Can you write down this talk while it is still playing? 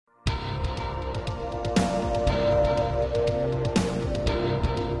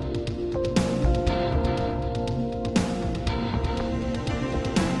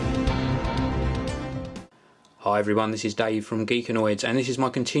Hi everyone, this is Dave from Geekanoids and this is my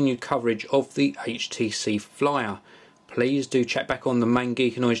continued coverage of the HTC Flyer. Please do check back on the main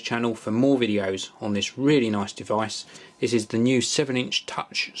Geekanoids channel for more videos on this really nice device. This is the new 7-inch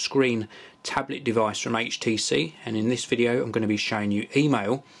touch screen tablet device from HTC, and in this video I'm going to be showing you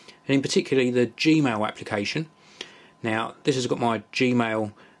email, and in particular the Gmail application. Now this has got my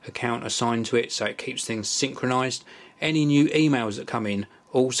Gmail account assigned to it, so it keeps things synchronized. Any new emails that come in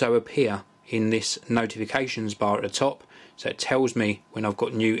also appear in this notifications bar at the top, so it tells me when I've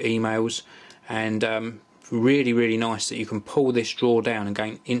got new emails, and really nice that you can pull this drawer down and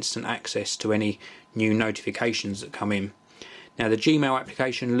gain instant access to any new notifications that come in. Now the Gmail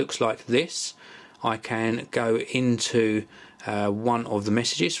application looks like this. I can go into one of the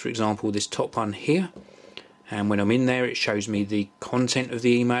messages, for example this top one here, and when I'm in there it shows me the content of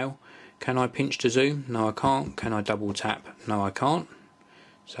the email. Can I pinch to zoom? No I can't. Can I double tap? No I can't.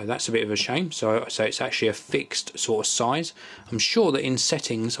 So that's a bit of a shame. So it's actually a fixed sort of size. I'm sure that in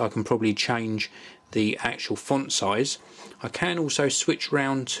settings I can probably change the actual font size. I can also switch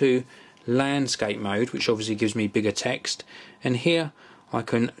round to landscape mode, which obviously gives me bigger text, and here I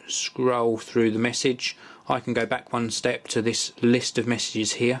can scroll through the message. I can go back one step to this list of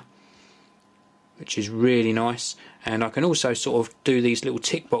messages here, which is really nice, and I can also sort of do these little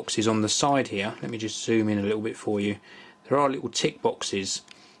tick boxes on the side here. Let me just zoom in a little bit for you. There are little tick boxes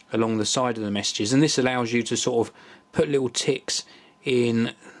along the side of the messages, and this allows you to sort of put little ticks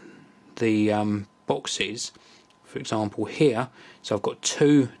in the boxes, for example here. So I've got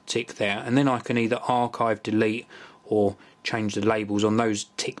 2 tick there, and then I can either archive, delete, or change the labels on those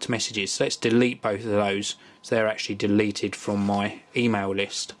ticked messages. So let's delete both of those, so they're actually deleted from my email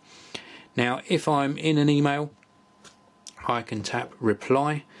list. Now if I'm in an email I can tap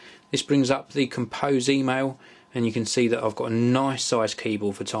reply. This brings up the compose email, and you can see that I've got a nice size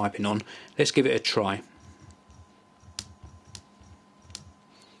keyboard for typing on. Let's give it a try.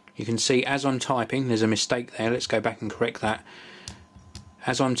 You can see as I'm typing there's a mistake there. Let's go back and correct that.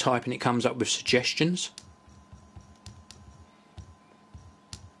 As I'm typing it comes up with suggestions.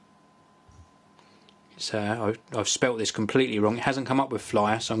 So I've spelt this completely wrong. It hasn't come up with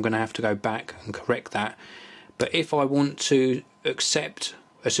Flyer, so I'm going to have to go back and correct that. But if I want to accept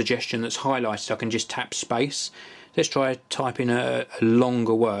a suggestion that's highlighted, I can just tap space. Let's try typing a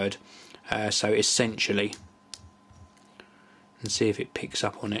longer word, so essentially, and see if it picks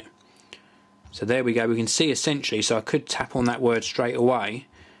up on it. So there we go, we can see essentially, so I could tap on that word straight away.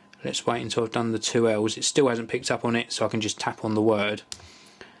 Let's wait until I've done the 2 L's. It still hasn't picked up on it, so I can just tap on the word.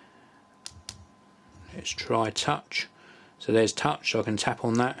 Let's try touch. So there's touch, so I can tap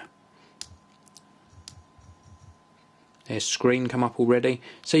on that. There's screen come up already,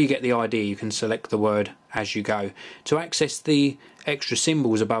 so you get the idea. You can select the word as you go. To access the extra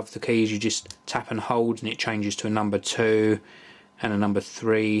symbols above the keys you just tap and hold, and it changes to a number 2 and a number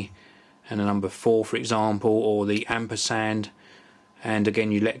 3 and a number 4 for example, or the ampersand, and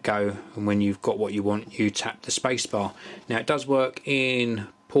again you let go, and when you've got what you want you tap the space bar. Now it does work in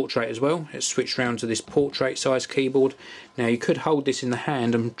portrait as well. Let's switch round to this portrait size keyboard. Now you could hold this in the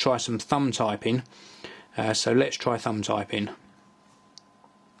hand and try some thumb typing. So let's try thumb typing.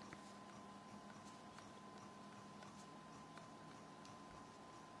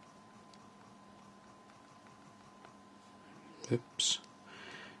 Oops.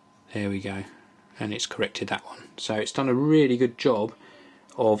 There we go. And it's corrected that one. So it's done a really good job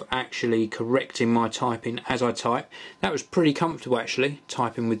of actually correcting my typing as I type. That was pretty comfortable actually,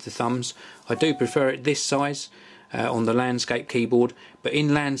 typing with the thumbs. I do prefer it this size on the landscape keyboard, but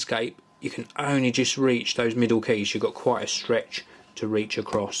in landscape you can only just reach those middle keys. You've got quite a stretch to reach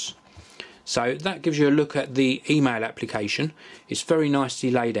across. So that gives you a look at the email application. It's very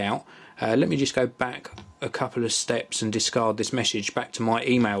nicely laid out. Let me just go back a couple of steps and discard this message back to my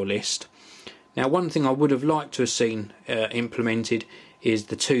email list. Now one thing I would have liked to have seen implemented is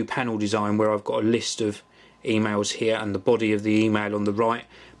the 2-panel design, where I've got a list of emails here and the body of the email on the right,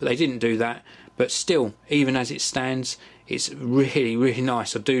 but they didn't do that. But still, even as it stands, it's really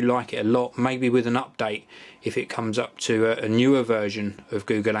nice. I do like it a lot. Maybe with an update, if it comes up to a newer version of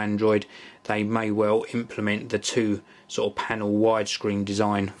Google Android, they may well implement the 2 sort of panel widescreen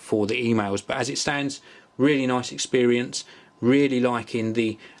design for the emails. But as it stands, really nice experience. Really liking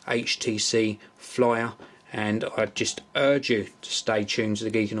the HTC Flyer, and I just urge you to stay tuned to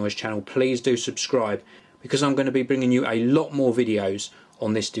the Geekanoids channel. Please do subscribe, because I'm going to be bringing you a lot more videos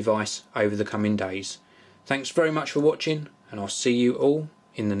on this device over the coming days. Thanks very much for watching, and I'll see you all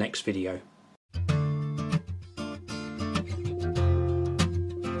in the next video.